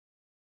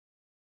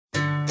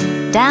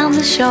Down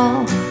the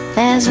shore,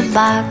 there's a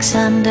box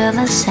under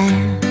the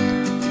sand.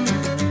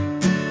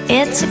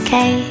 It's a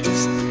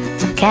case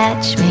of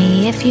catch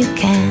me if you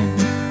can.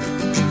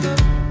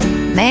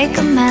 Make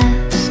a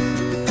mess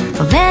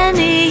of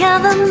any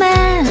other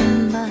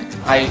man, but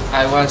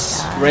I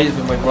was raised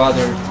with my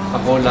brother my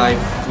whole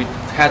life. We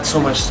had so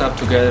much stuff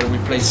together. We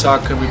play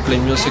soccer, we play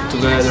music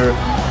together.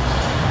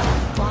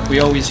 We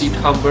always eat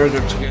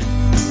hamburger together.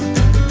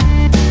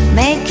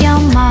 make your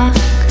mark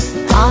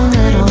on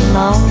little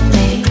old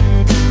me.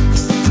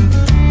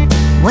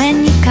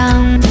 When you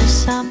come to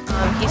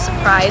something, he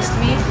surprised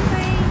me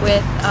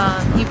with,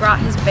 he brought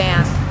his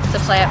band to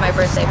play at my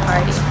birthday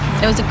party.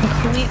 It was a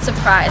complete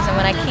surprise, and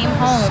when I came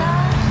home,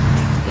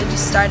 it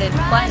just started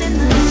playing.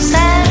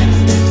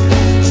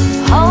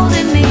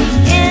 Holding me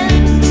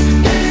in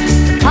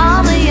the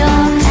palm of your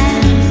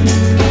hand,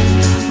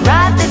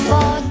 right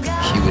before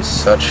he was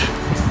such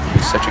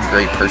a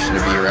great person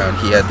to be around.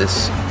 He had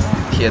this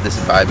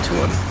vibe to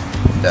him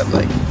that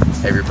like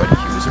everybody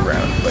he was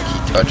around, like he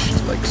touched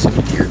like so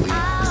dearly.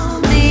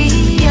 I'll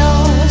be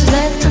yours,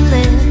 left to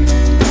live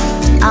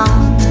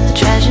on the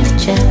treasure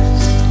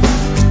chest.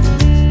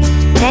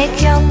 Take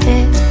your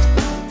pick.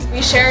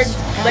 We shared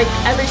like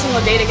every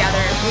single day together.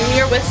 When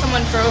you're with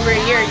someone for over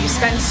a year, you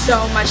spend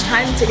so much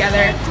time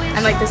together,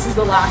 and like this is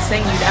the last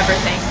thing you'd ever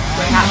think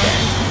would happen.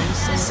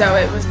 So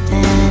it was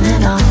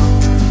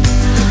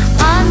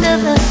Under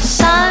the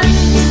sun,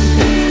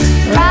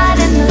 right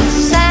in the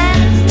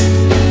sand,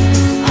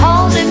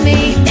 holding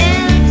me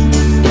in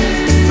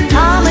the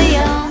palm of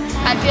your hand.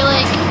 I feel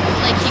like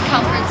he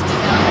comforts me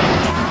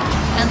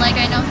now, and like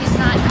I know he's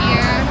not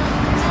here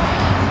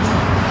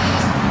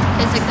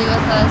physically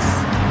with us,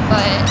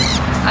 but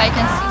I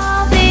can see.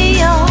 I'll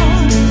be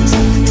yours,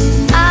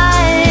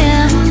 I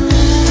am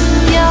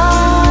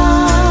yours.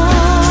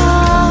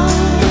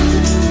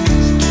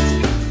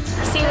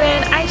 Steven,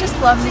 I just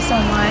love you so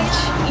much.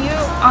 You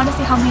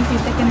honestly helped me through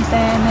thick and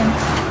thin, and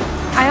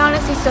I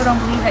honestly still don't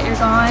believe that you're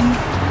gone,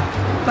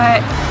 but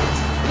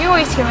you're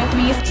always here with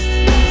me.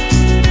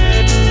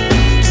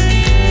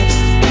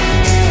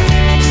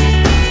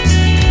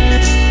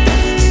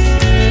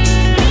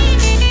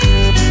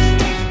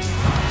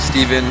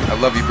 Steven, I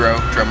love you, bro.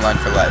 Drumline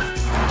for life.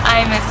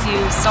 I miss you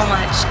so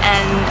much,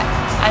 and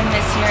I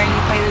miss hearing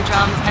you play the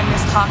drums. I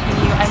miss talking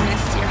to you. I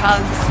miss your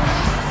hugs.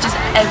 Just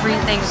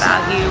everything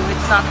about you.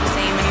 It's not the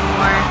same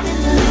anymore.